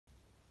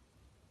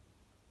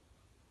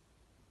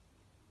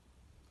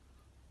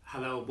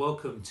Hello and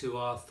welcome to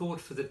our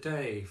thought for the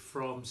day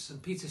from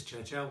St Peter's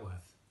Church,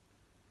 Elworth.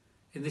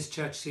 In this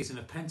church season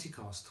of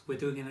Pentecost, we're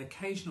doing an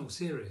occasional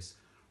series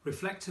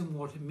reflecting on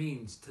what it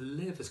means to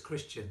live as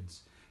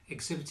Christians,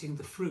 exhibiting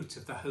the fruit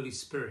of the Holy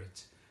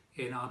Spirit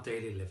in our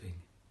daily living.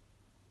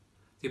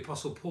 The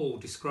Apostle Paul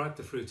described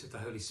the fruit of the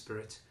Holy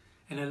Spirit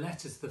in a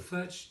letter to the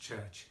first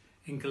church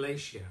in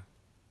Galatia.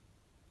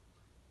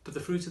 But the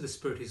fruit of the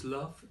Spirit is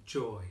love,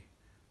 joy,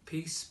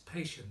 peace,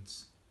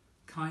 patience,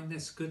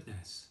 kindness,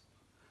 goodness,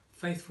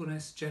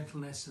 faithfulness,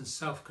 gentleness and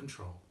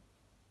self-control.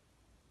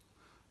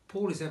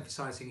 Paul is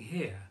emphasizing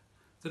here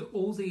that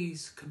all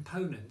these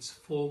components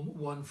form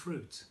one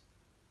fruit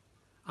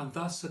and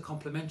thus are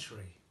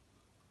complementary.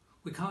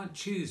 We can't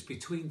choose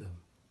between them.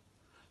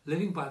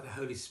 Living by the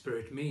Holy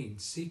Spirit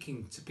means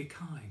seeking to be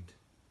kind,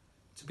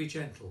 to be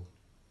gentle,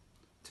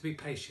 to be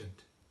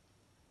patient,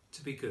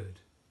 to be good,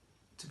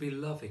 to be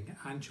loving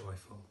and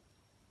joyful.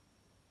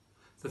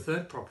 The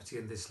third property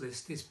in this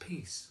list is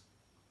peace,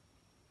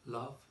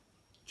 love,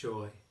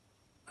 joy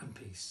and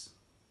peace.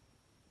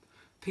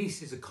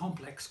 Peace is a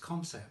complex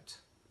concept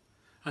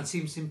and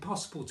seems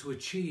impossible to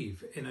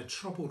achieve in a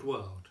troubled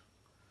world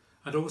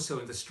and also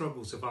in the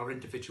struggles of our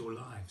individual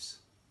lives.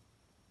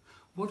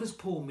 What does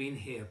Paul mean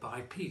here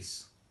by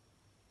peace?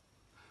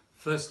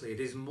 Firstly,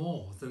 it is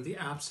more than the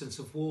absence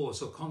of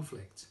wars or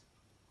conflict.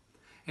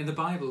 In the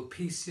Bible,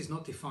 peace is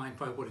not defined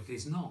by what it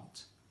is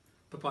not,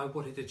 but by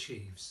what it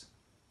achieves.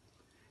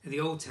 In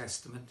the Old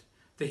Testament,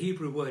 the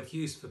Hebrew word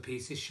used for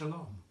peace is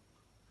shalom,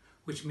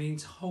 which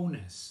means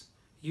wholeness,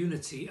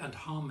 unity and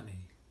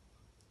harmony.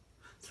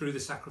 Through the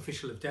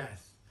sacrificial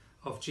death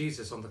of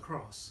Jesus on the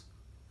cross,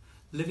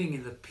 living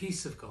in the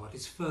peace of God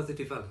is further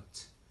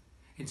developed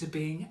into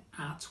being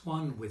at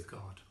one with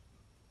God.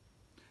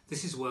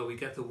 This is where we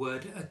get the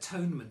word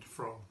atonement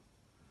from,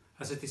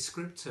 as a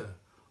descriptor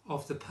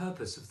of the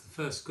purpose of the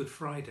first Good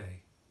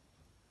Friday.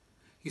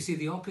 You see,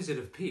 the opposite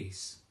of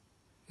peace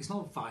is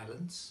not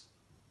violence,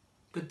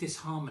 but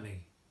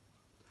disharmony,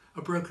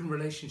 a broken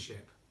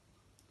relationship,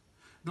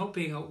 not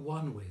being at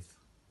one with.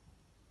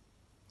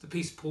 The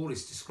peace Paul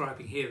is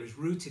describing here is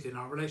rooted in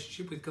our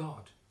relationship with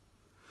God.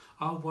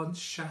 Our once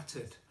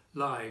shattered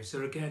lives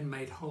are again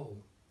made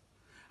whole,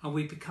 and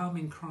we become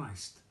in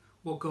Christ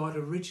what God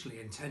originally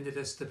intended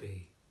us to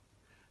be,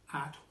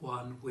 at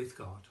one with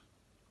God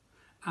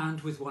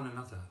and with one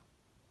another.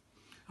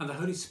 And the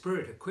Holy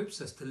Spirit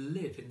equips us to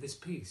live in this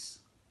peace.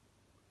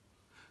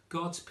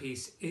 God's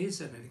peace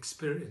is an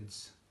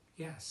experience,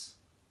 yes,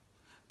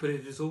 but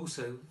it is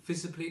also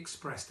visibly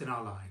expressed in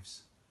our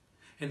lives,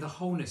 in the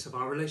wholeness of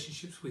our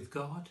relationships with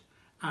God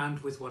and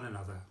with one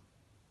another.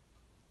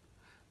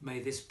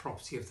 May this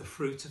property of the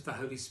fruit of the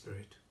Holy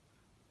Spirit,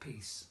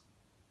 peace,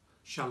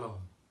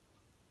 shalom,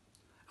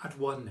 at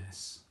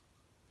oneness,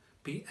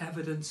 be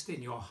evidenced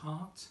in your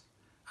heart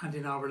and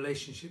in our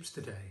relationships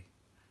today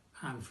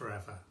and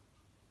forever.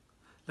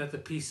 Let the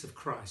peace of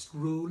Christ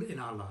rule in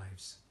our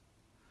lives.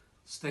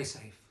 Stay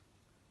safe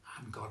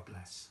and God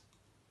bless.